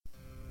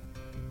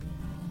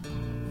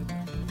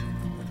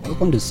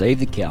Welcome to Save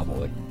the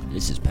Cowboy.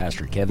 This is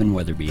Pastor Kevin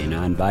Weatherby, and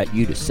I invite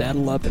you to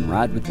saddle up and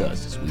ride with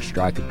us as we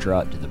strike a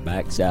trot to the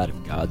backside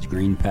of God's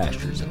green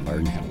pastures and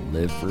learn how to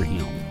live for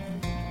Him.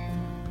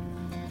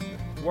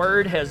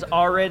 Word has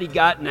already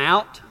gotten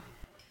out,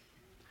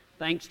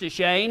 thanks to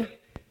Shane.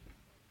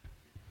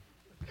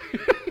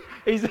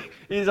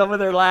 he's over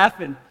there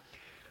laughing.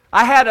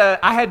 I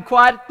had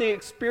quite the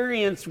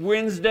experience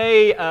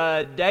Wednesday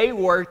day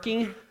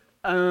working.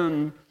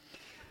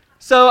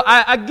 So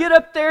I get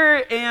up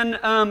there and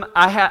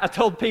I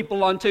told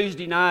people on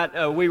Tuesday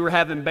night we were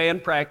having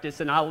band practice,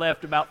 and I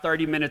left about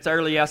 30 minutes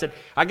early. I said,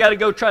 I got to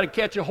go try to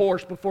catch a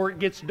horse before it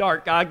gets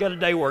dark. I got a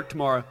day work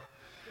tomorrow.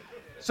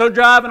 So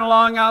driving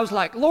along, I was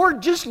like,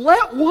 Lord, just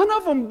let one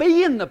of them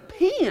be in the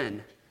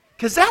pen,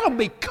 because that'll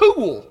be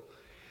cool.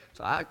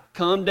 So I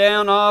come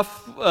down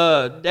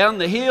down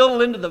the hill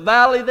into the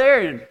valley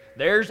there, and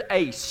there's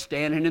Ace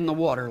standing in the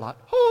water like,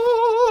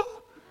 oh.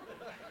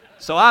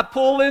 So I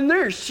pull in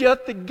there,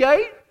 shut the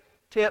gate,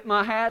 tip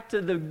my hat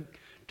to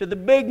the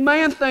big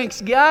man.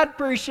 Thanks, God,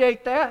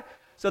 appreciate that.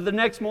 So the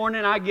next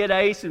morning I get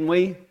Ace and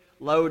we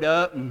load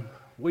up and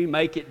we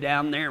make it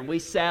down there and we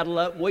saddle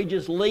up and we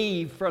just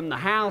leave from the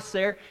house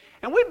there.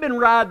 And we've been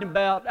riding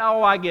about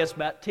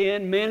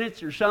 10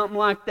 minutes or something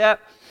like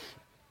that.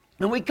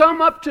 And we come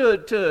up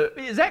to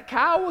is that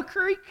Kiowa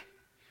Creek?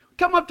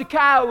 Come up to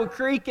Kiowa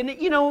Creek, and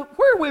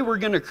where we were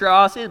going to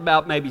cross is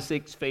about maybe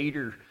 6 feet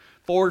or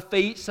 4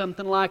 feet,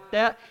 something like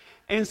that.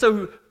 And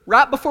so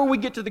right before we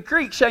get to the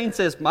creek, Shane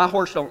says, my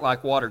horse don't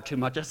like water too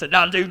much. I said,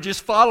 no, dude,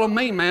 just follow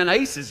me, man.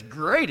 Ace is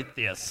great at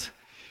this.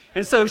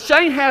 And so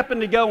Shane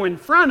happened to go in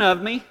front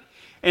of me,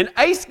 and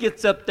Ace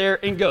gets up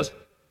there and goes,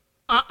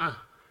 I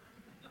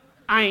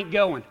ain't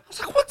going. I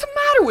was like, what's the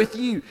matter with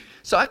you?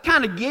 So I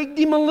kind of gigged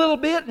him a little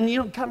bit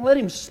and, kind of let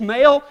him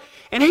smell.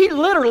 And he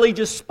literally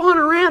just spun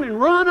around and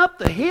run up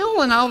the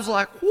hill. And I was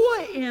like,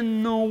 what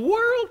in the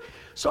world?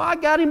 So I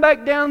got him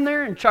back down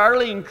there, and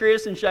Charlie and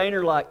Chris and Shane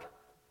are like,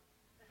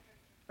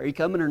 are you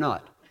coming or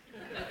not?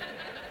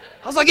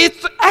 I was like,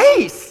 it's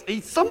Ace.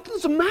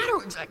 Something's the matter.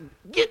 He's like,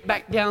 get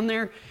back down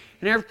there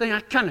and everything.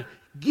 I kind of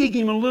gig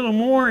him a little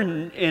more,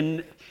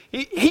 and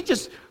he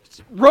just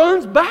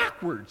runs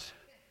backwards.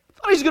 I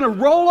thought he was going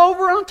to roll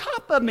over on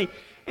top of me.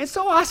 And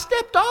so I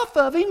stepped off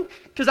of him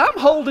because I'm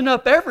holding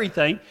up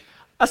everything.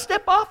 I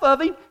step off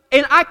of him,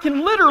 and I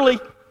can literally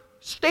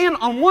stand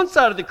on one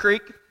side of the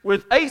creek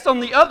with Ace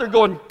on the other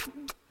going,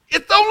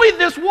 it's only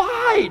this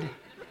wide.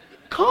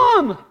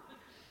 Come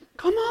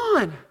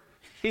on.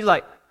 He's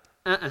like,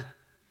 I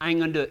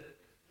ain't going to do it.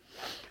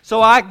 So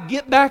I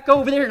get back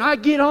over there, and I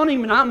get on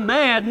him, and I'm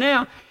mad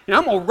now. And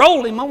I'm going to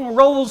roll him. I'm going to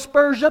roll those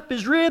spurs up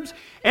his ribs.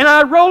 And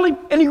I roll him,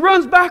 and he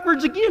runs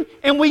backwards again.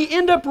 And we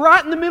end up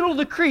right in the middle of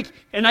the creek.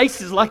 And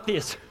Ace is like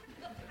this.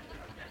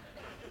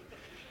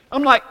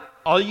 I'm like,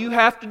 all you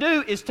have to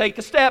do is take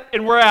a step,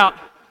 and we're out.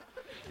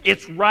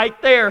 It's right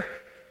there.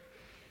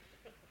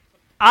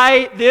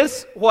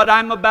 What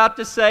I'm about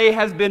to say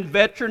has been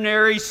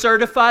veterinary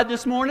certified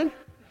this morning.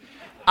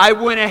 I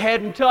went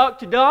ahead and talked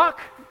to Doc.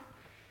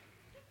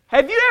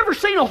 Have you ever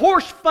seen a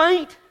horse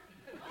faint?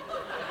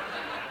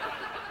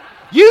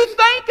 You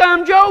think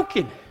I'm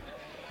joking.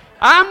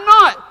 I'm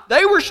not.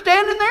 They were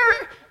standing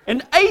there,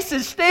 and Ace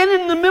is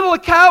standing in the middle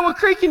of Kiowa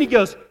Creek, and he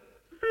goes,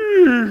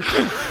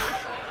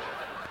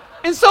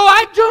 and so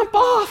I jump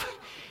off,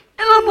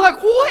 and I'm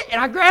like, what? And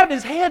I grab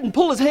his head and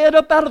pull his head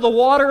up out of the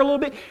water a little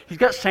bit. He's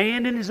got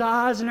sand in his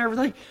eyes and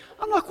everything.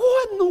 I'm like,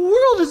 what in the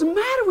world is the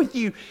matter with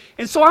you?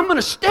 And so I'm going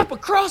to step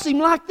across him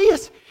like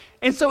this.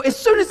 And so as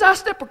soon as I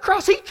step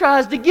across, he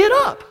tries to get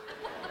up.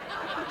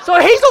 So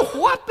he's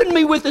whopping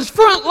me with his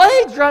front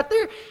legs right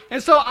there.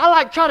 And so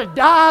I try to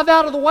dive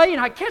out of the way,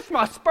 and I catch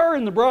my spur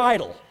in the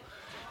bridle.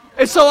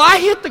 And so I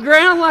hit the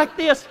ground like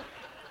this.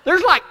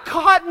 There's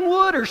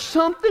cottonwood or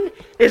something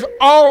is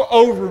all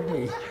over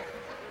me.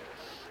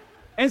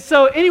 And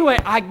so anyway,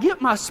 I get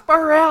my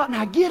spur out and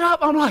I get up.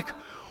 I'm like,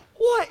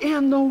 what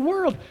in the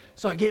world?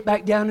 So I get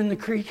back down in the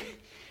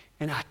creek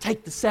and I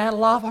take the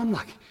saddle off. I'm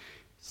like,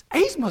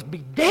 Ace must be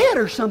dead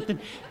or something.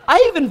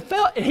 I even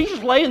felt, and he's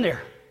just laying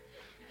there.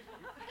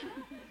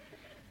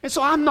 And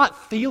so I'm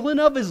not feeling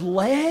of his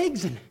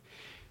legs, and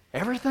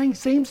everything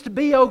seems to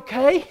be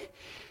okay.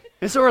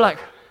 And so we're like,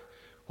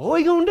 what are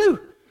we going to do?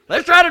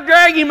 Let's try to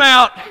drag him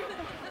out.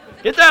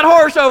 Get that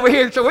horse over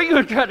here. So we're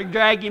going to try to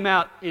drag him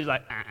out. He's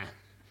like,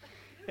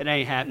 it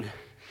ain't happening.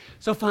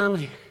 So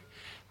finally,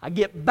 I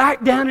get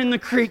back down in the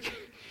creek,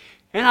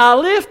 and I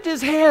lift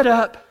his head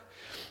up,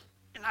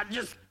 and I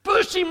just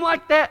push him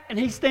like that, and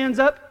he stands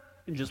up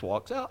and just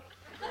walks out.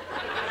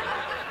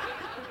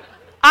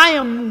 I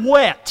am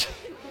wet.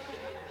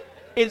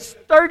 It's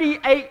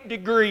 38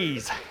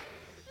 degrees.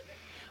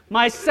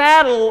 My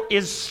saddle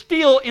is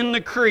still in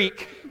the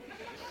creek.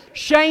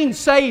 Shane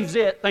saves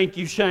it. Thank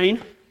you,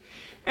 Shane.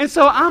 And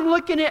so I'm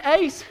looking at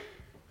Ace,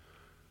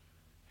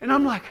 and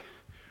I'm like,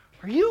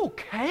 are you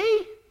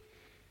okay?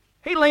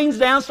 He leans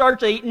down,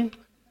 starts eating.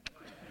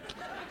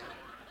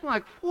 I'm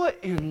like, what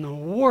in the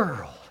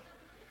world?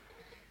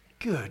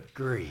 Good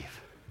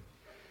grief.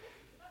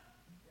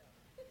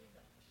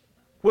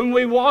 When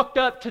we walked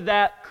up to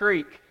that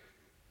creek,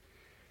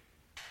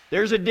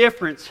 there's a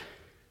difference.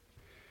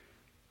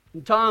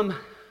 And Tom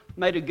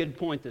made a good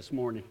point this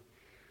morning.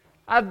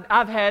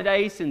 I've had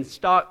Ace in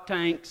stock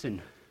tanks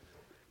and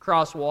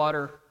cross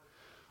water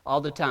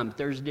all the time, but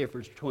there's a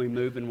difference between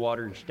moving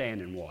water and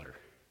standing water.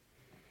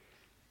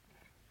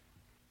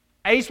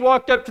 Ace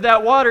walked up to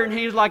that water and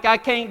he was like, I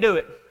can't do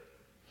it.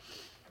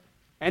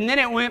 And then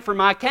it went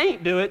from I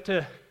can't do it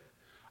to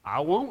I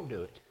won't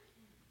do it.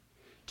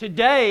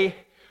 Today,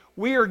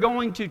 we are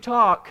going to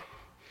talk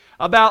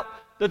about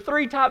the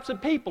three types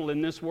of people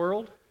in this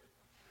world.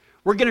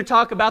 We're going to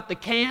talk about the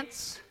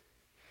can'ts,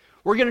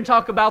 we're going to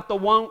talk about the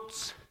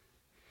won'ts,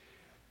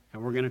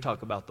 and we're going to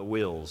talk about the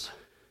wills.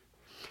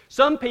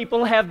 Some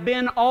people have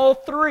been all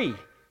three.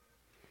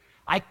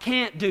 I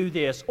can't do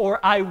this, or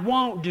I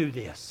won't do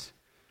this.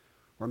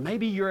 Or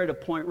maybe you're at a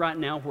point right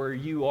now where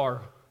you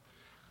are,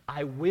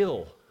 I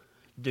will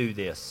do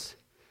this.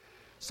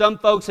 Some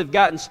folks have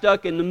gotten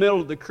stuck in the middle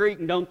of the creek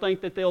and don't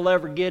think that they'll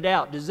ever get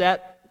out. Does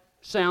that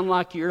sound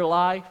like your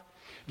life?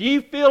 Do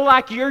you feel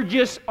like you're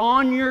just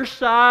on your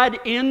side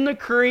in the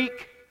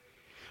creek?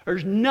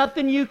 There's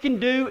nothing you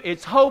can do.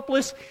 It's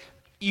hopeless.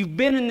 You've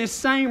been in this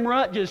same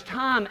rut just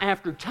time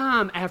after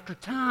time after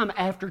time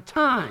after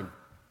time.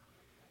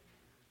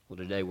 Well,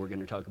 today we're going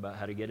to talk about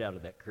how to get out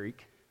of that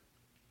creek.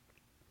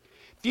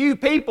 Few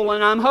people,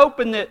 and I'm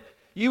hoping that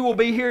you will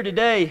be here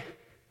today,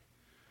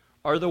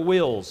 are the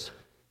wills.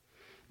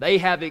 They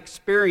have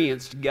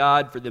experienced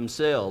God for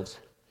themselves.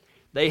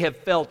 They have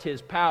felt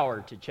His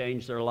power to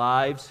change their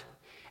lives.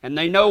 And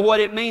they know what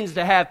it means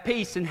to have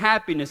peace and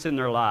happiness in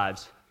their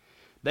lives.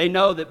 They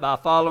know that by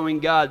following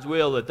God's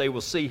will that they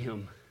will see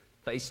Him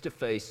face to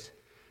face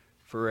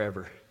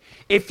forever.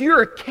 If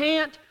you're a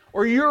can't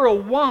or you're a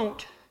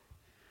won't,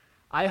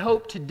 I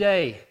hope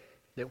today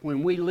that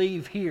when we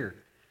leave here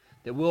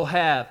that we'll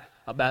have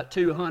about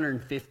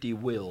 250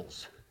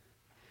 wills.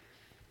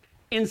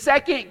 In 2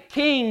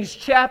 Kings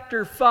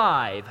chapter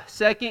 5,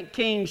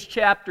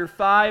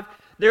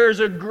 there's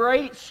a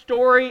great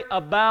story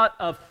about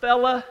a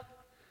fella.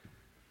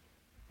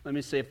 Let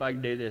me see if I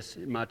can do this.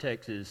 My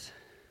text is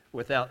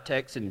without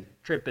text and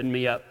tripping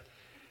me up.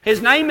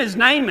 His name is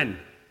Naaman.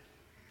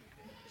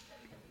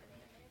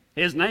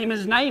 His name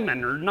is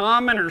Naaman or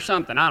Naaman or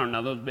something. I don't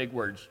know. Those big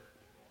words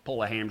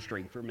pull a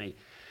hamstring for me.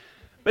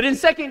 But in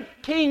 2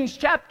 Kings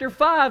chapter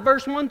 5,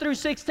 verse 1 through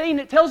 16,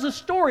 it tells a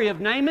story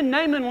of Naaman.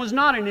 Naaman was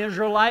not an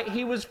Israelite.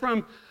 He was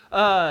from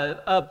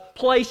a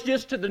place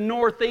just to the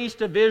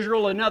northeast of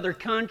Israel, another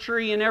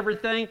country and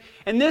everything.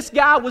 And this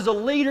guy was a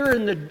leader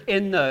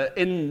in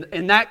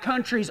that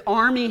country's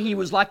army. He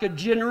was like a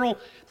general.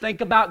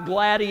 Think about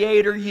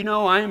Gladiator,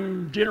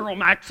 I'm General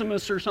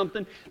Maximus or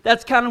something.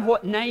 That's kind of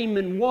what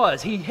Naaman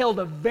was. He held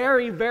a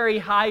very, very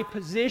high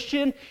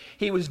position.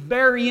 He was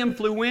very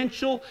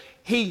influential.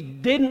 He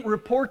didn't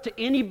report to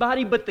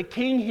anybody but the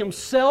king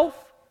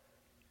himself.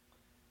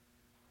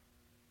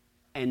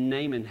 And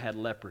Naaman had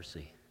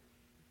leprosy.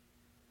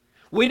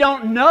 We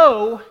don't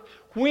know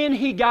when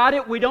he got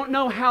it. We don't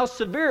know how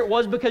severe it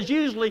was, because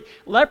usually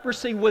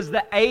leprosy was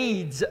the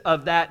AIDS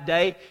of that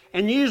day.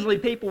 And usually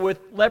people with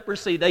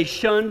leprosy, they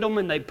shunned them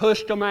and they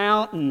pushed them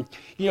out and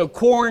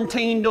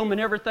quarantined them and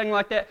everything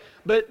like that.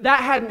 But that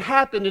hadn't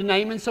happened to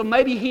Naaman, so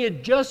maybe he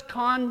had just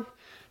contacted,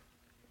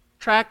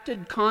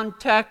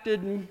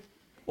 and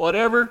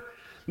whatever.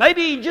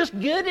 Maybe he just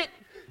did it.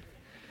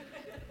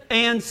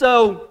 And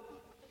so,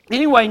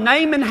 anyway,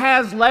 Naaman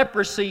has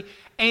leprosy.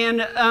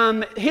 And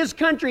his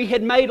country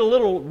had made a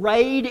little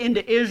raid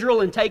into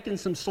Israel and taken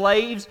some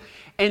slaves.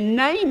 And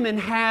Naaman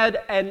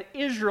had an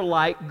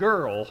Israelite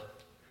girl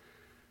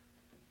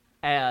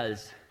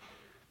as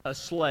a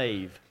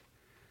slave.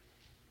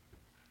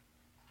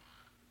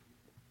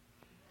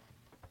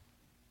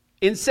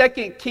 In 2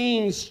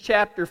 Kings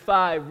chapter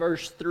 5,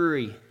 verse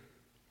 3,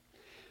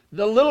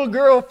 the little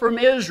girl from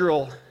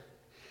Israel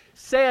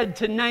said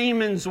to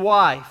Naaman's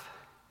wife,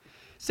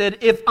 said,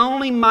 "If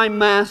only my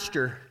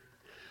master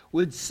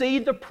would see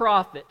the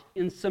prophet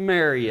in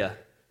Samaria,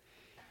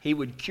 he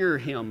would cure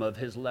him of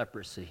his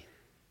leprosy."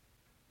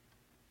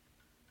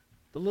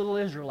 The little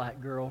Israelite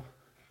girl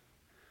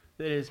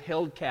that is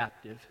held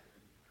captive,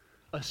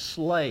 a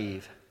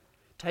slave,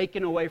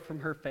 taken away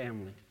from her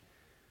family,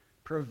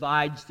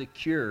 provides the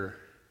cure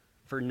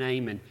for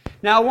Naaman.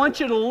 Now I want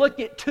you to look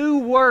at two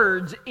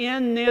words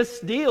in this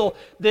deal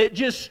that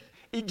just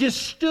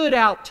stood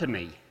out to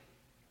me.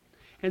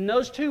 And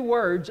those two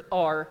words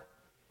are,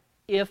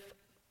 if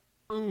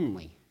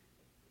only.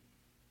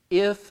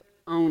 If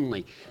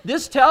only.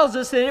 This tells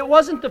us that it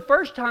wasn't the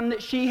first time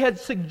that she had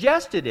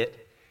suggested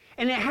it.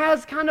 And it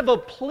has kind of a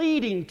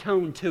pleading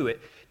tone to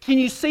it. Can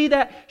you see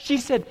that? She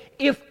said,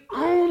 if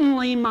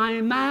only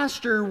my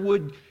master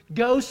would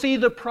go see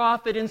the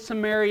prophet in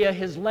Samaria,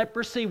 his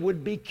leprosy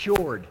would be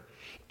cured.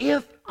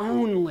 If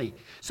only.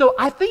 So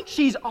I think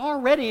she's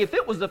already, if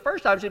it was the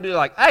first time, she'd be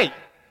like, hey,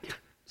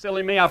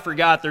 silly me, I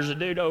forgot there's a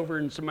dude over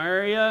in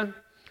Samaria.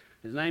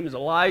 His name is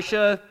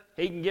Elisha.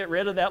 He can get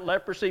rid of that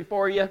leprosy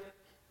for you.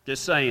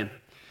 Just saying.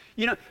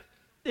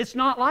 it's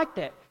not like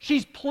that.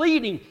 She's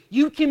pleading,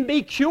 you can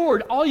be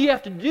cured. All you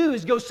have to do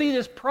is go see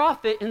this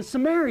prophet in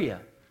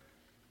Samaria.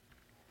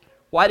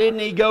 Why didn't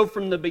he go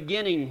from the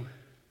beginning?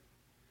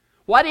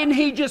 Why didn't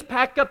he just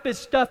pack up his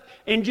stuff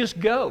and just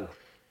go?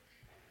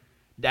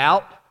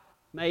 Doubt,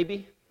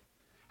 maybe.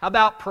 How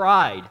about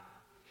pride?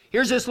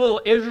 Here's this little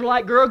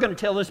Israelite girl going to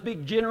tell this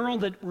big general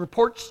that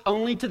reports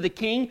only to the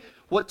king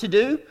what to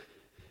do.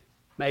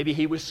 Maybe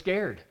he was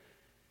scared.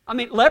 I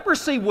mean,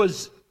 leprosy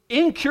was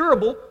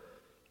incurable.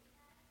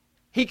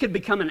 He could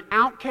become an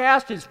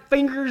outcast. His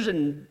fingers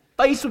and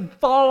face would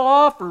fall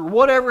off or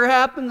whatever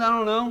happened. I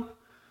don't know.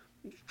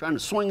 He's trying to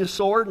swing a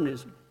sword and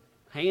his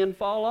hand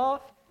fall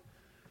off.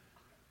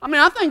 I mean,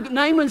 I think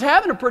Naaman's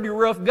having a pretty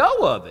rough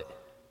go of it.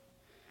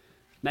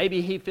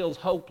 Maybe he feels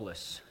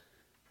hopeless.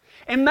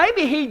 And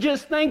maybe he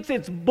just thinks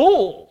it's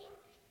bull.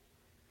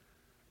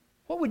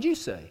 What would you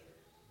say?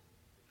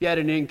 If you had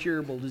an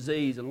incurable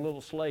disease and a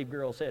little slave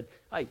girl said,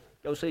 hey,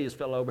 go see this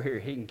fellow over here,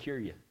 he can cure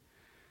you.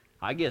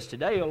 I guess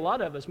today a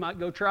lot of us might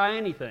go try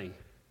anything.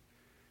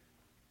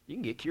 You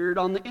can get cured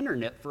on the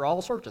internet for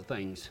all sorts of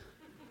things.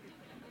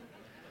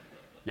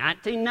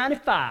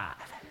 1995.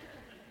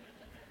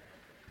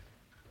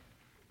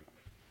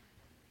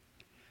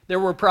 There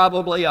were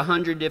probably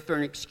 100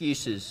 different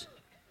excuses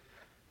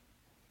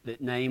that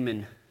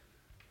Naaman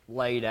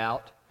laid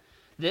out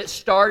that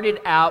started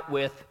out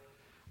with,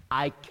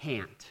 I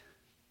can't,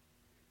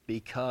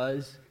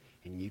 because,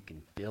 and you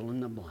can fill in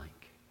the blank.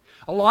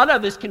 A lot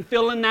of us can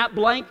fill in that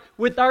blank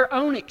with our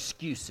own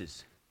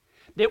excuses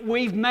that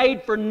we've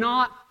made for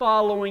not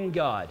following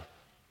God.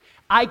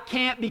 I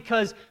can't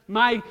because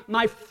my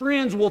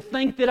friends will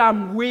think that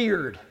I'm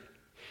weird.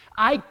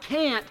 I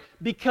can't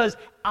because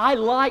I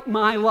like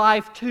my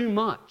life too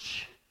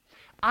much.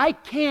 I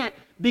can't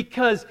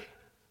because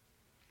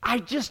I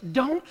just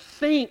don't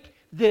think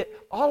that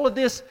all of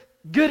this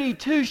goody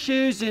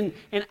two-shoes and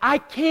I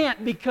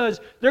can't because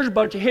there's a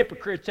bunch of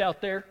hypocrites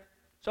out there.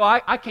 So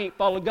I can't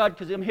follow God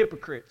because them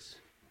hypocrites.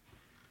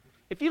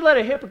 If you let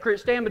a hypocrite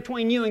stand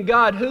between you and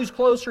God, who's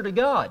closer to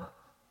God?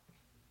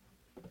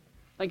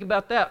 Think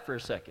about that for a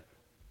second.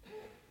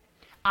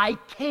 I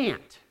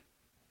can't.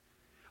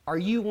 Are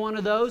you one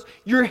of those?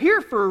 You're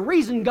here for a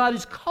reason. God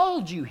has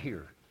called you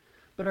here.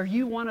 But are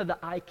you one of the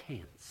I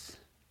can'ts?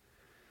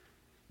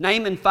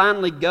 Naaman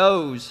finally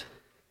goes,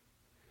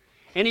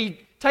 and he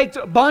takes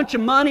a bunch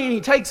of money, and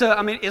he takes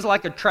it's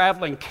like a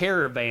traveling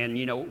caravan,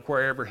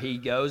 wherever he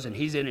goes, and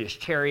he's in his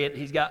chariot,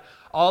 and he's got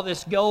all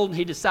this gold, and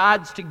he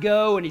decides to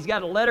go, and he's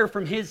got a letter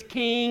from his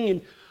king,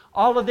 and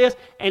all of this,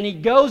 and he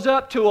goes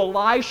up to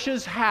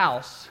Elisha's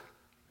house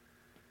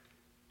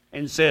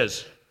and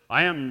says,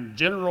 I am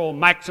General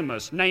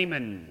Maximus,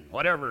 Naaman,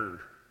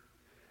 whatever.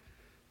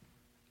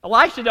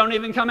 Elisha don't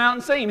even come out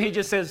and see him. He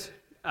just says,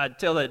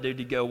 tell that dude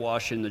to go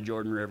wash in the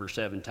Jordan River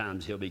 7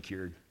 times, he'll be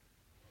cured.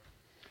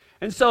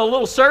 And so a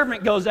little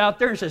servant goes out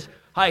there and says,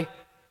 hey,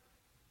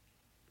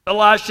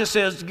 Elisha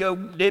says, go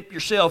dip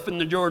yourself in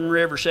the Jordan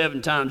River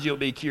 7 times, you'll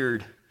be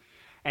cured.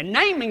 And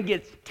Naaman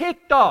gets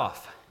ticked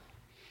off.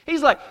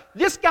 He's like,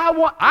 this guy,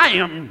 I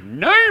am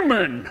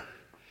Naaman.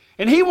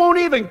 And he won't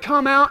even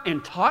come out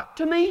and talk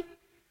to me?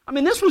 I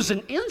mean, this was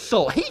an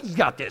insult. He's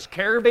got this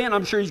caravan.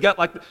 I'm sure he's got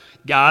like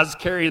guys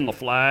carrying the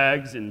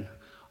flags and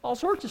all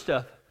sorts of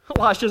stuff.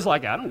 Elisha's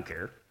like, I don't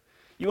care.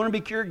 You want to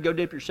be cured? Go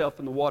dip yourself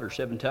in the water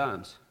 7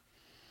 times.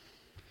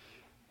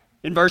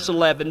 In verse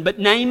 11, but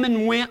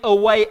Naaman went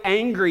away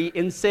angry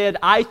and said,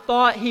 I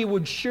thought he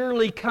would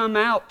surely come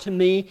out to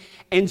me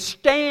and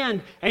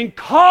stand and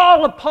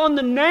call upon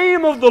the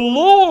name of the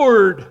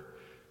Lord,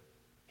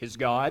 his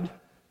God,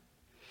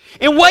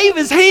 and wave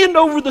his hand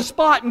over the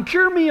spot and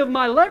cure me of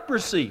my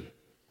leprosy.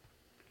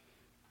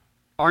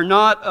 Are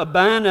not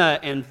Abana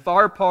and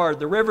Pharpar,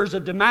 the rivers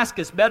of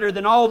Damascus, better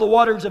than all the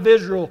waters of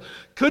Israel?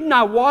 Couldn't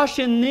I wash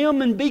in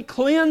them and be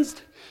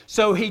cleansed?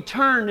 So he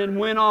turned and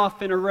went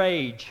off in a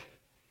rage.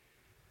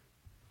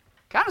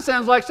 Kind of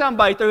sounds like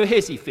somebody threw a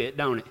hissy fit,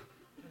 don't it?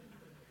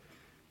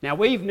 Now,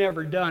 we've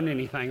never done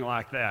anything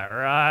like that,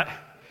 right?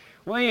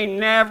 We ain't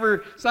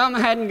never,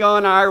 something hadn't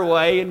gone our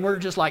way, and we're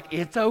just like,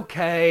 it's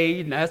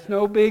okay, that's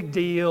no big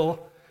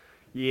deal.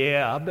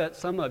 Yeah, I bet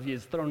some of you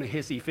has thrown a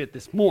hissy fit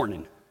this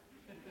morning.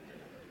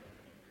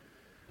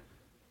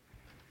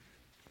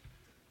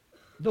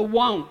 The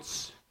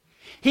wants.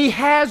 He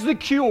has the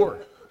cure.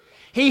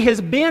 He has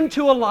been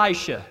to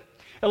Elisha.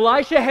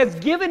 Elisha has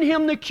given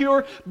him the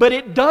cure, but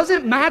it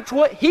doesn't match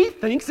what he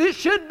thinks it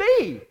should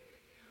be.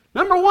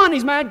 Number one,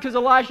 he's mad because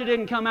Elisha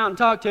didn't come out and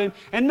talk to him.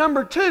 And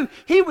number two,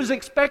 he was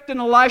expecting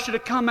Elisha to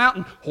come out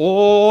and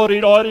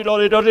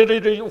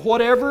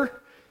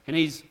whatever, and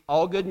he's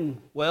all good and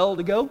well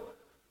to go.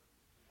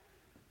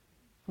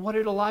 What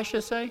did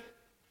Elisha say?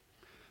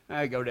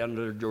 Go down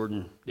to the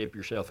Jordan, dip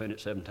yourself in it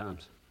 7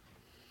 times.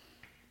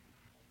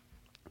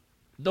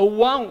 The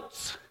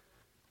wants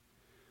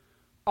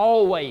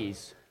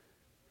always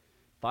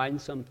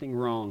find something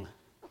wrong.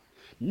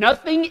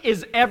 Nothing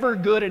is ever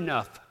good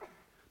enough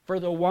for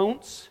the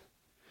wants.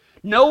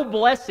 No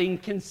blessing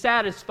can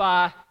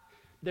satisfy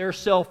their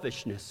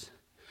selfishness.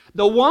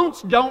 The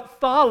wants don't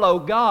follow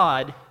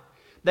God.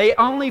 They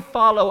only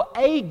follow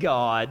a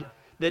God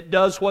that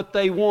does what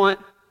they want,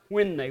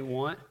 when they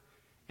want,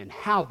 and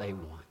how they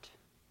want.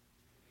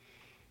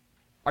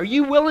 Are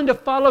you willing to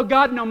follow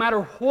God no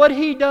matter what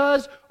He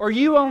does, or are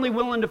you only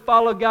willing to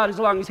follow God as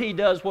long as He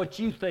does what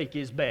you think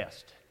is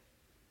best?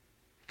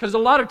 Because a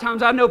lot of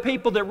times I know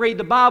people that read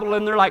the Bible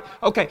and they're like,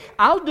 okay,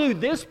 I'll do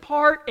this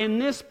part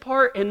and this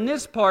part and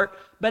this part,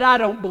 but I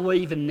don't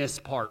believe in this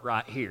part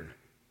right here.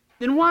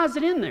 Then why is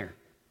it in there?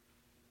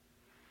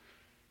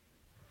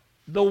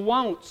 The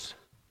wants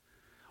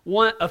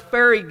want a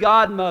fairy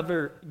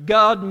godmother,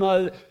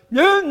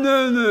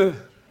 no.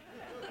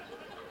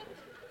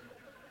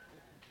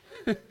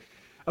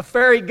 A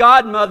fairy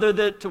godmother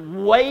that to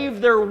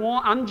wave their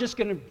wand. I'm just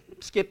going to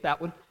skip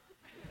that one.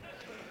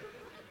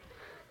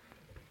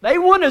 They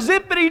want a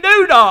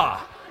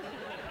zippity-doo-dah.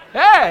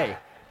 Hey!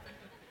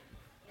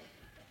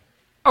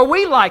 Are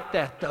we like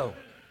that, though?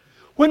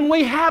 When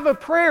we have a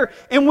prayer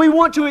and we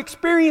want to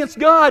experience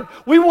God,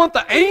 we want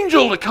the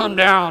angel to come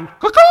down.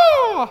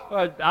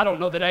 Caw-caw! I don't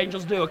know that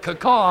angels do a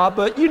caw-caw,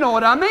 but you know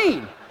what I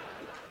mean.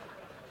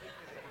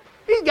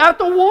 He's got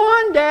the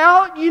wand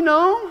out, you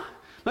know.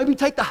 Maybe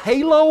take the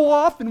halo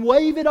off and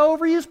wave it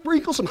over you,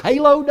 sprinkle some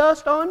halo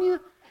dust on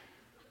you.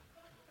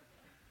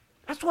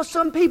 That's what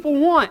some people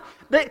want.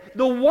 The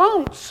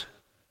wants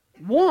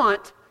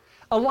want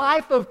a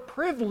life of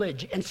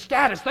privilege and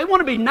status. They want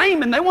to be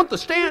named, and they want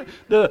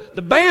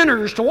the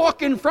banners to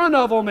walk in front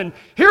of them, and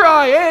here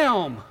I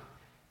am.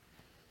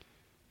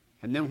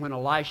 And then when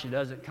Elisha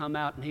doesn't come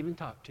out and even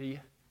talk to you,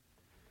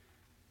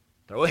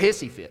 throw a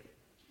hissy fit,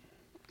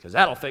 because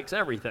that'll fix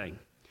everything.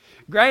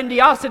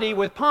 Grandiosity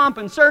with pomp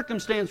and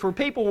circumstance, where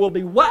people will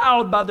be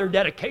wowed by their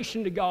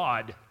dedication to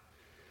God.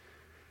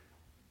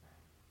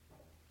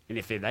 And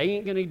if they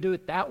ain't going to do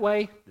it that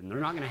way, then they're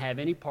not going to have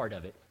any part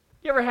of it.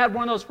 You ever had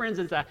one of those friends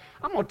that say,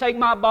 I'm going to take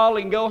my ball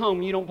and go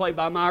home, you don't play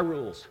by my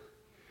rules?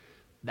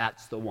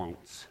 That's the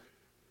wants.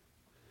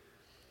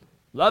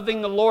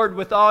 Loving the Lord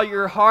with all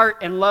your heart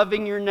and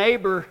loving your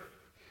neighbor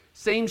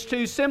seems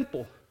too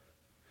simple.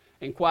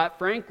 And quite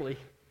frankly,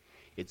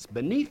 it's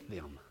beneath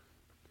them.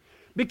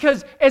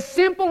 Because as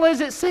simple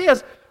as it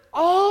says,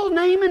 all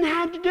Naaman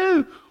had to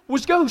do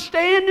was go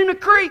stand in a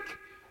creek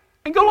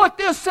and go like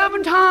this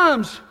 7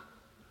 times.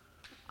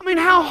 I mean,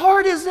 how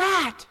hard is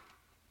that?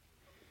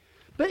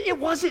 But it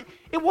wasn't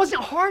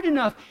hard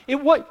enough.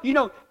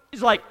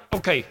 It's like,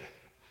 okay,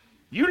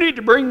 you need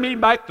to bring me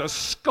back the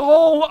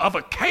skull of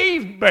a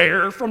cave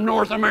bear from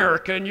North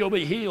America and you'll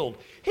be healed.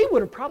 He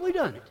would have probably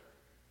done it.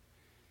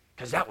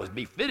 Because that was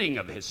befitting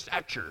of his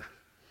stature.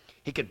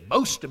 He could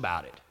boast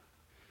about it.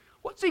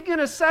 What's he going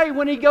to say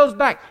when he goes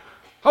back?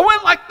 I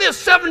went like this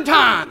 7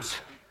 times.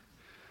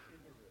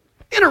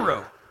 In a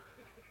row.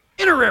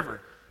 In a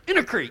river. In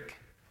a creek.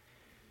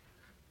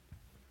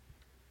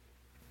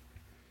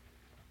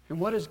 And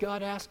what does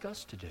God ask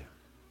us to do?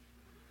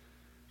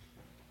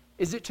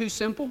 Is it too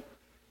simple?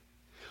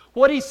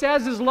 What He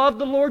says is love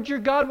the Lord your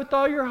God with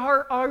all your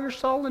heart, all your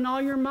soul, and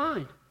all your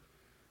mind.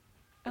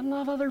 And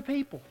love other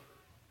people.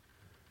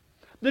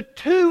 The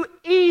 2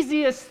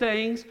 easiest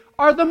things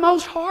are the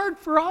most hard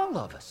for all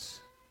of us.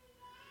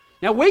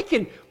 Now we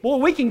can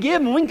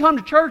give and we can come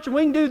to church and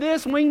we can do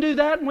this and we can do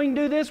that and we can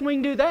do this and we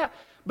can do that.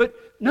 But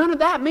none of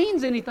that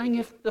means anything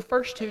if the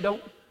first 2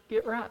 don't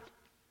get right.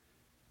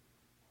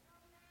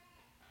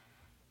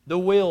 The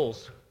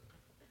wills.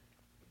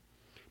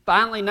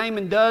 Finally,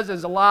 Naaman does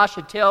as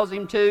Elisha tells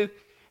him to,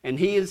 and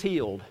he is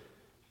healed.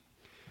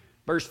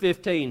 Verse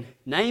 15,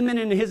 Naaman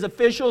and his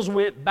officials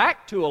went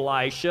back to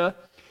Elisha.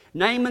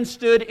 Naaman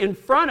stood in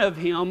front of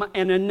him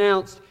and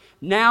announced,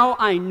 now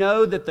I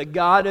know that the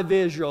God of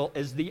Israel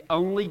is the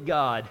only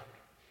God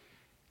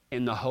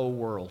in the whole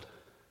world.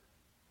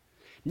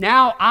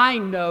 Now I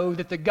know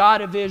that the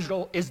God of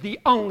Israel is the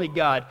only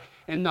God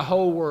in the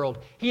whole world.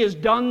 He has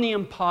done the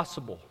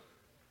impossible.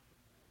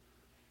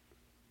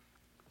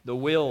 The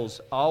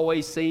wills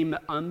always seem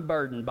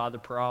unburdened by the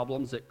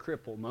problems that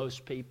cripple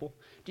most people.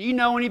 Do you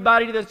know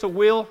anybody that's a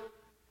will?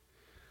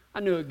 I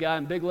knew a guy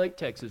in Big Lake,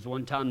 Texas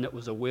one time that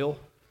was a will.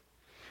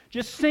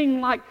 Just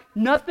seemed like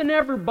nothing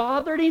ever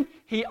bothered him.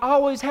 He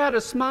always had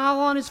a smile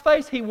on his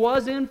face. He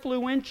was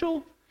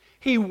influential.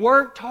 He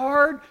worked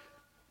hard.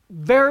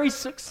 Very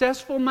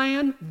successful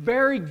man.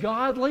 Very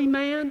godly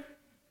man.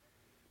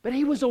 But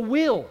he was a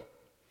will.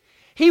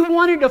 He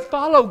wanted to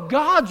follow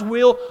God's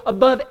will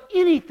above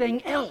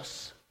anything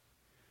else.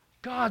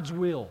 God's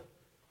will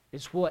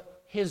is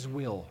what his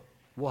will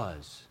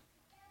was.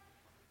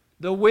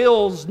 The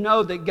wills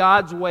know that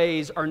God's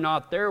ways are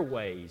not their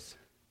ways.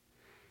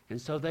 And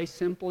so they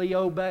simply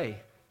obey.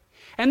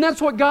 And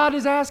that's what God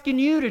is asking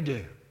you to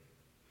do.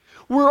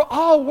 We're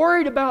all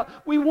worried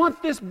about, we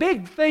want this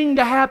big thing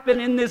to happen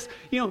and this,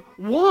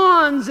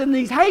 wands and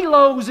these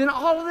halos and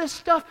all of this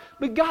stuff.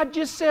 But God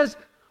just says,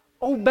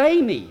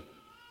 obey me.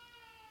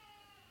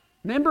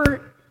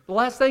 Remember the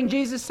last thing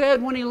Jesus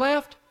said when He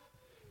left?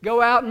 Go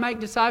out and make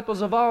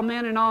disciples of all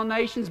men and all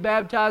nations,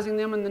 baptizing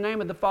them in the name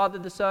of the Father,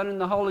 the Son, and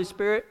the Holy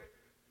Spirit.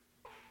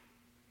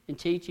 and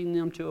teaching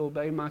them to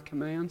obey my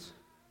commands.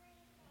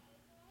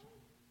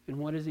 And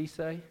what does he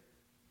say?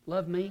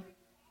 Love me,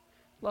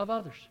 love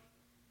others.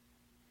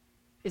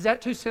 Is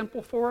that too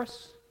simple for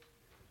us?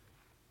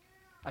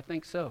 I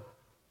think so.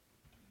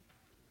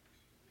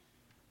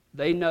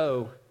 They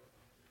know,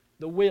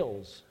 the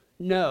wills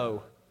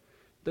know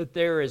that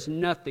there is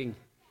nothing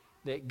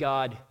that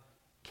God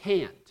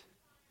can't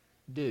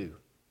do.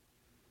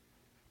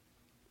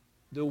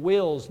 The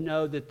wills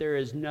know that there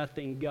is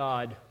nothing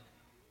God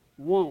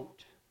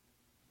won't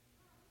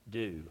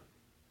do.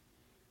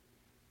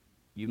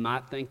 You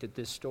might think that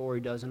this story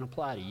doesn't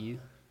apply to you,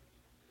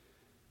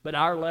 but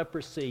our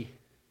leprosy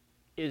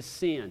is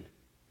sin.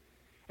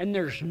 And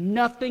there's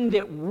nothing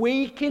that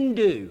we can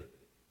do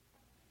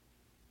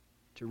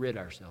to rid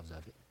ourselves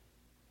of it.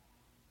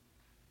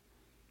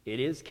 It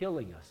is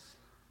killing us,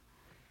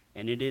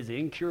 and it is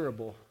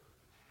incurable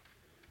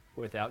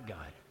without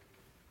God.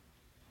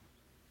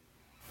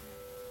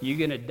 You're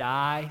going to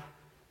die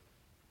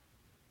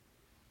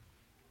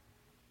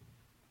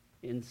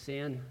in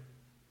sin?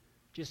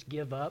 Just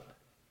give up?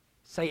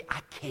 Say, I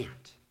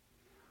can't.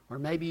 Or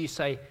maybe you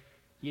say,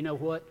 you know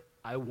what?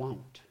 I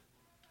won't.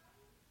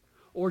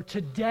 Or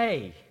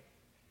today,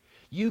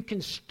 you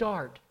can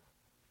start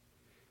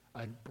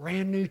a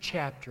brand new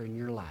chapter in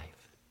your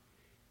life.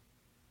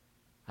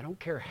 I don't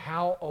care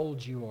how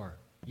old you are,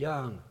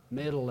 young,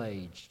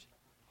 middle-aged,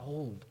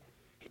 old,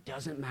 it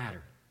doesn't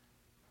matter.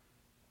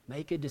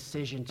 Make a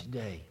decision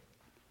today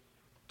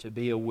to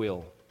be a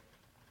will.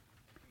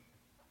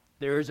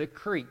 There is a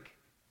creek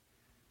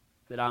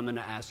that I'm going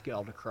to ask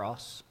y'all to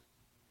cross.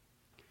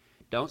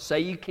 Don't say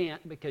you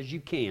can't, because you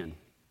can.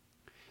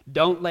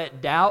 Don't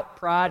let doubt,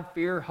 pride,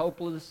 fear,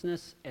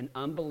 hopelessness, and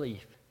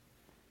unbelief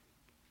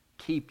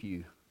keep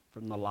you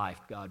from the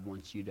life God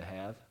wants you to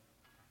have.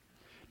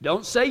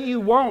 Don't say you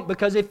won't,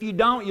 because if you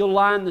don't, you'll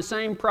lie in the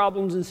same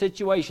problems and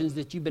situations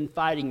that you've been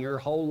fighting your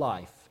whole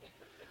life.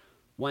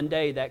 One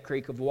day, that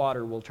creek of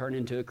water will turn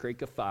into a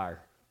creek of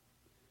fire,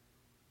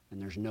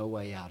 and there's no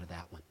way out of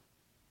that one.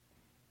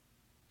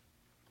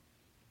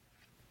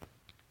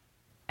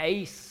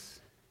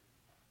 Ace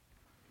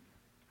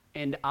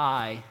and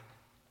I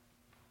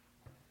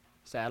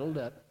saddled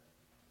up,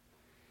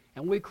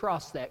 and we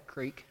crossed that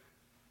creek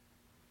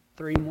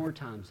 3 more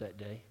times that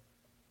day.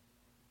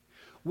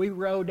 We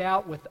rode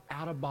out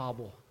without a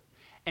bobble,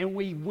 and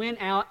we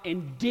went out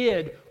and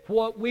did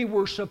what we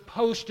were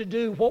supposed to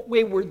do, what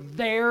we were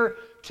there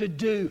to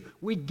do.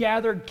 We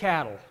gathered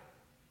cattle,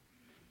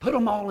 put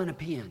them all in a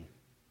pen.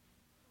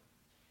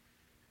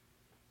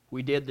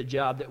 We did the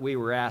job that we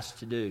were asked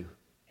to do.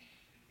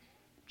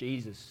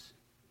 Jesus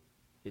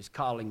is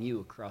calling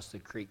you across the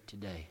creek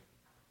today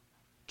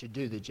to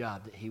do the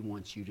job that He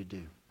wants you to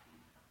do.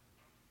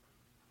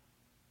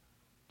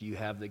 Do you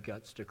have the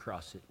guts to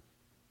cross it?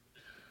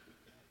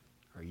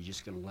 Or are you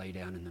just going to lay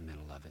down in the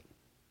middle of it?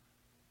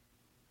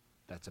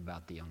 That's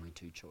about the only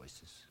 2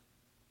 choices.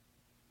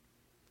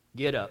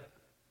 Get up,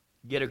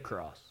 get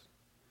across,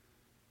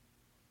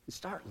 and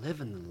start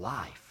living the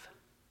life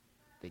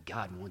that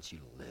God wants you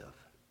to live.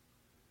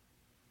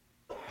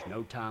 There's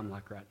no time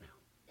like right now.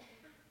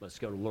 Let's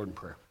go to the Lord in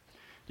prayer.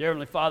 Dear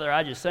Heavenly Father,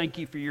 I just thank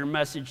you for your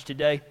message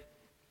today.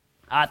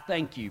 I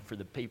thank you for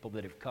the people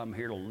that have come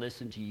here to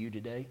listen to you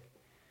today.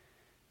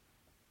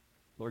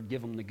 Lord,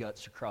 give them the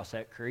guts to cross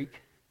that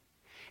creek.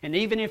 And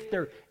even if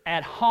they're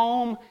at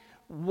home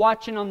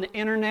watching on the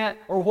internet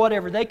or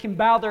whatever, they can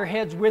bow their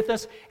heads with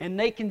us, and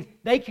they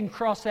can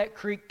cross that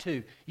creek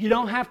too. You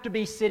don't have to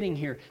be sitting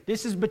here.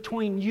 This is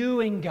between you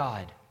and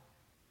God.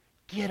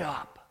 Get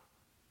up.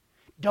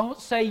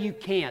 Don't say you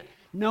can't.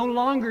 No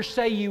longer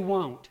say you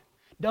won't.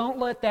 Don't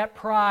let that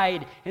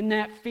pride and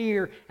that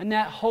fear and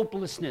that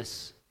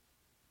hopelessness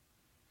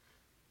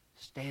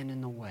stand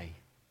in the way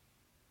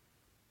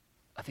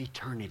of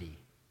eternity,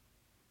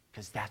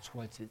 because that's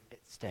what's at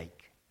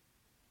stake.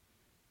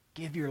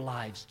 Give your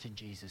lives to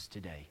Jesus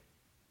today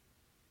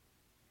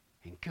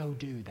and go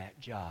do that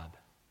job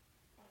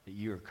that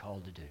you are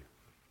called to do.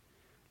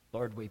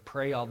 Lord, we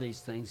pray all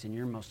these things in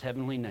your most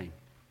heavenly name.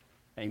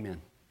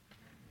 Amen.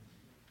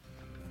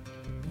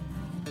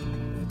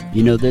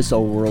 You know, this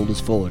old world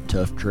is full of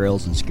tough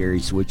trails and scary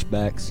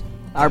switchbacks.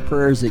 Our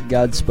prayer is that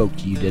God spoke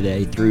to you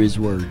today through His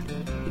Word.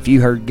 If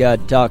you heard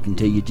God talking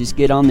to you, just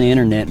get on the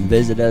internet and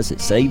visit us at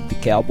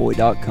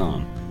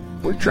SaveTheCowboy.com.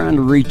 We're trying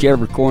to reach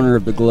every corner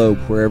of the globe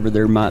wherever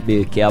there might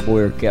be a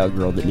cowboy or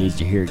cowgirl that needs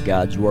to hear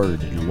God's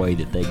Word in a way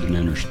that they can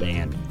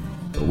understand.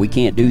 But we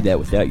can't do that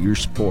without your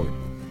support.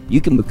 You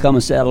can become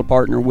a saddle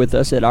partner with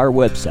us at our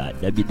website,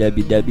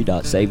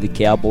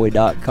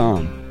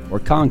 www.SaveTheCowboy.com. or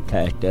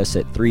contact us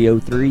at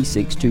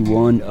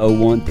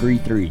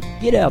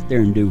 303-621-0133. Get out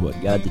there and do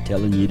what God's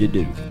telling you to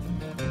do.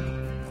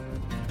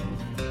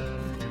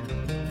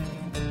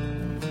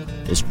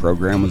 This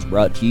program was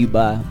brought to you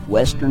by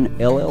Western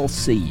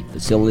LLC,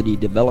 facility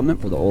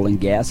development for the oil and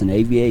gas and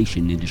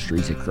aviation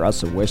industries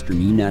across the western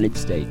United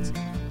States.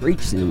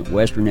 Reach them at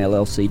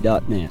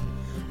westernllc.net.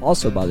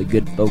 Also by the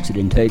good folks at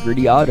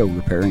Integrity Auto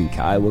Repair in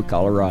Kiowa,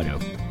 Colorado.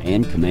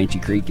 and Comanche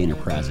Creek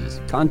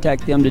Enterprises.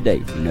 Contact them today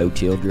for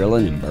no-till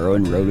drilling and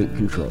burrowing rodent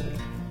control.